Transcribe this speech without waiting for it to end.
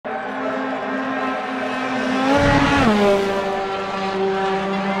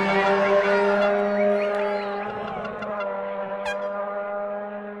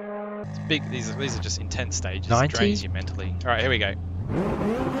These are just intense stages. 90. It drains you mentally. All right, here we go.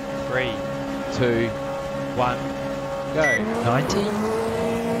 3, 2, 1, go. 90.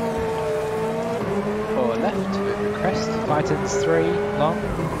 4 left, over crest, tightens 3, long.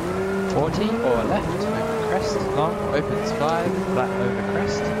 40, 4 left, over crest, long, opens 5, flat over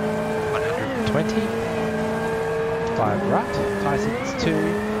crest. 120. 5 right, tightens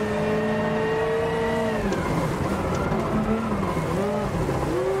 2.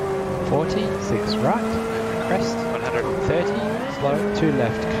 40, 6 right, over crest, 130, slow, 2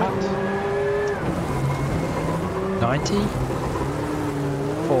 left cut. 90,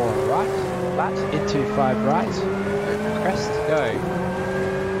 4 right, flat, into 5 right, over crest, go.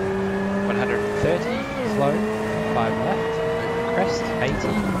 130, slow, 5 left, over crest, 80,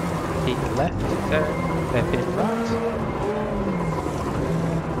 keep left, turn, left in right.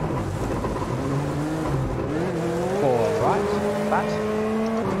 4 right, flat.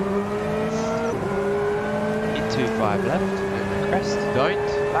 5 left, over crest, don't,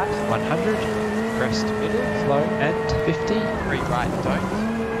 flat, 100, crest middle, slow, and 50, 3 right, don't,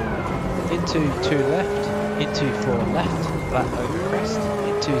 into 2 left, into 4 left, flat over crest,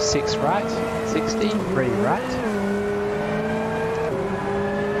 into 6 right, 60, 3 right,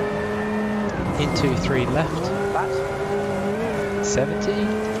 into 3 left, flat, 70,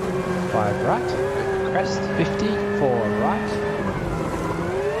 5 right, over crest, 50, 4 right,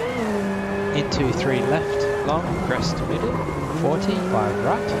 into 3 left, long, crest middle, 40, 5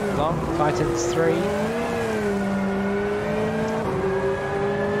 right, long, tightens 3,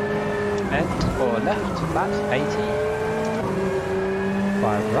 and 4 left, flat, 80,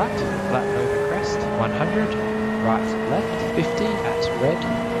 5 right, flat over crest, 100, right, left, 50, at red,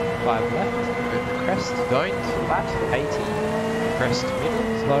 5 left, over crest, don't, flat, 80, crest middle,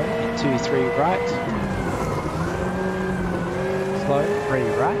 slow, into 3 right, slow, 3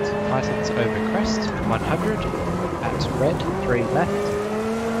 right, tightens over crest, 100, at red, 3 left,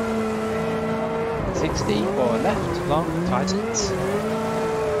 60, 4 left, long, tightens,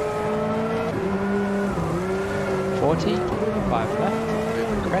 40, 5 left,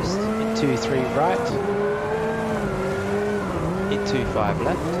 over crest, into 3 right, into 5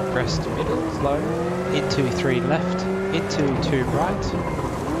 left, crest middle, slow, into 3 left, into 2 right,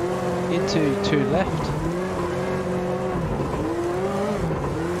 into 2 left,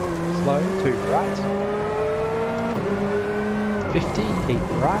 slow, 2 right, 50, keep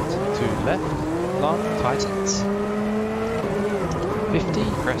right, 2 left, long, tightens, 50,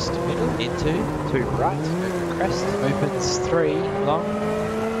 crest middle, into 2 right, over crest, opens 3, long,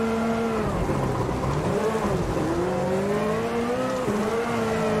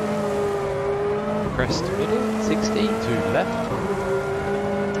 crest middle, 60, 2 left,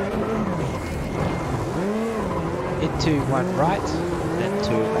 into 1 right, then 2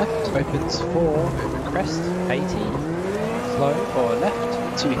 left, opens 4, over crest, 80, slow, 4 left,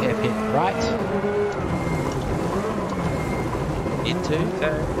 2 hairpin right, into,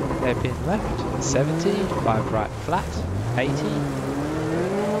 turn, hairpin left, 70, 5 right flat, 80,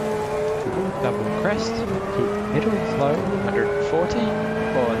 double crest, keep middle, slow, 140,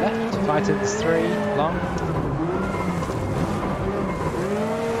 4 left, tightens 3, long,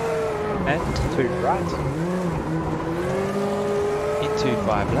 and 2 right, into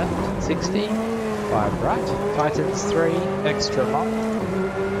 5 left, 60, 5 right, tightens 3, extra long,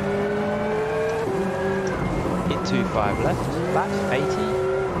 into 5 left, flat, 80,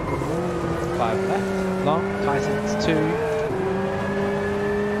 5 left, long, tightens 2,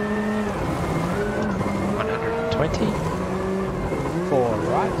 120, 4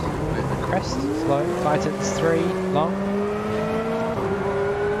 right, over crest, slow, tightens 3, long,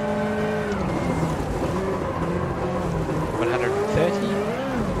 130,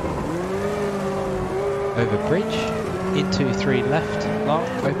 over bridge, into 3 left, long,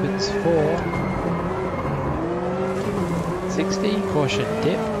 opens 4, 60, caution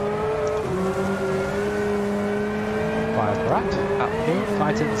dip, 5 right, uphill,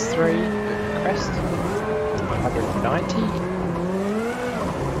 tightens 3, over crest, 190,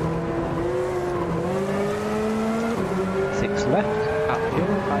 6 left,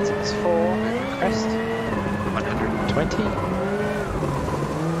 uphill, tightens 4, over crest, 120,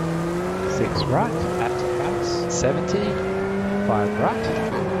 6 right, at house, 70, 5 right,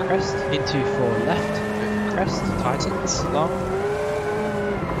 over crest, into 4 left, over crest, tightens, long,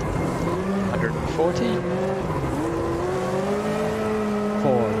 140,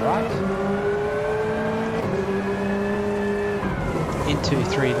 4 right, into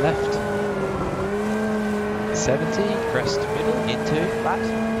 3 left, 70, crest middle, into flat,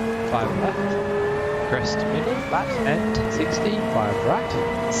 5 left, crest middle, flat, and 60, 5 right,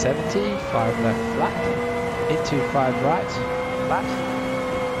 70, 5 left, flat, into 5 right, flat,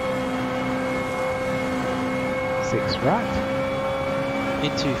 6 right,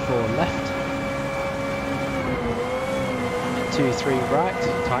 into 4 left, into 3 right,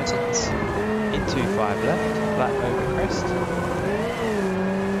 tightens, into 5 left, flat over crest,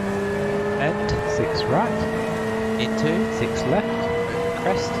 and 6 right, into 6 left,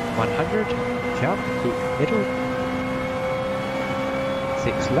 crest, 100, jump, keep middle,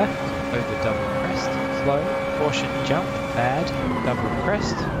 6 left, over double crest, slow, caution jump, bad, double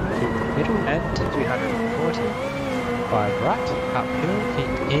crest, keep middle, and 240, 5 right, uphill,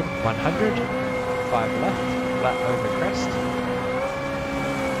 keep in, 100, 5 left, flat over crest,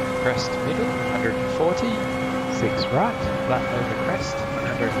 crest middle, 140, 6 right, flat over crest,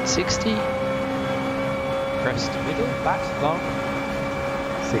 160, crest middle, flat, long,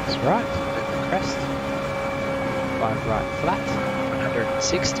 6 right, over crest, 5 right, flat,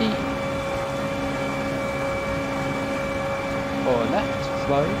 160, 4 left,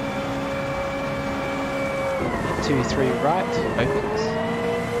 slow, into 3 right, opens,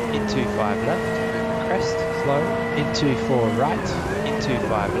 into 5 left, over crest, slow, into 4 right, into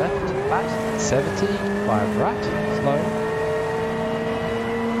 5 left, flat, 70, 5 right, slow,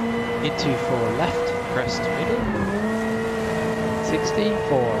 into 4 left, crest middle, 60,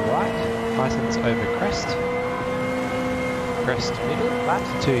 4 right, tightens over crest, crest middle, flat,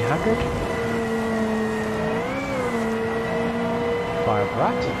 200, 5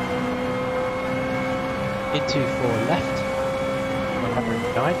 right, into 4 left,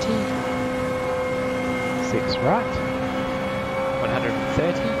 190, 6 right,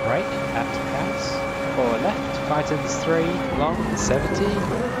 130, brake, at house, 4 left, tightens 3, long, 70,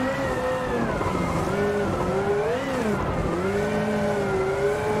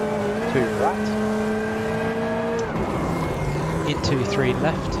 2 right, into 3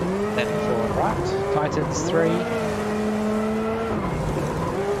 left, then 4 right, tightens 3,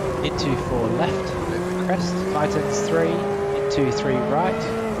 into 4 left, over crest, tightens 3, into 3 right,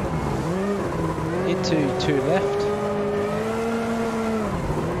 into 2 left,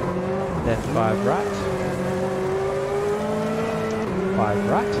 then 5 right, 5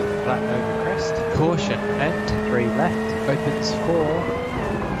 right, flat over crest, caution, and 3 left, opens 4,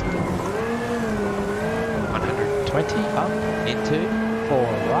 120, up, into 4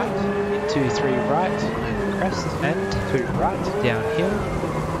 right, into 3 right, over crest, and 2 right, downhill,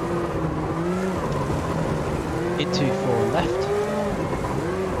 into 4 left,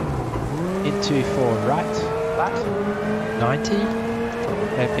 into 4 right, flat, 90,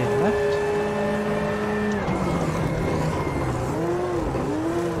 hairpin left,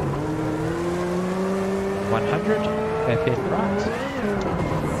 100, hairpin right,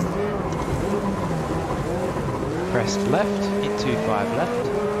 crest left, into 5 left,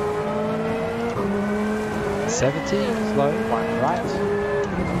 70, slow, 1 right,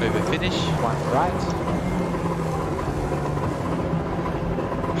 over finish, 1 right,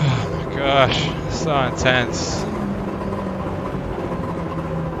 Gosh, so intense.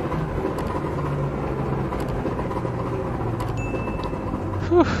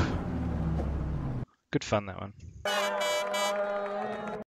 Whew. Good fun, that one.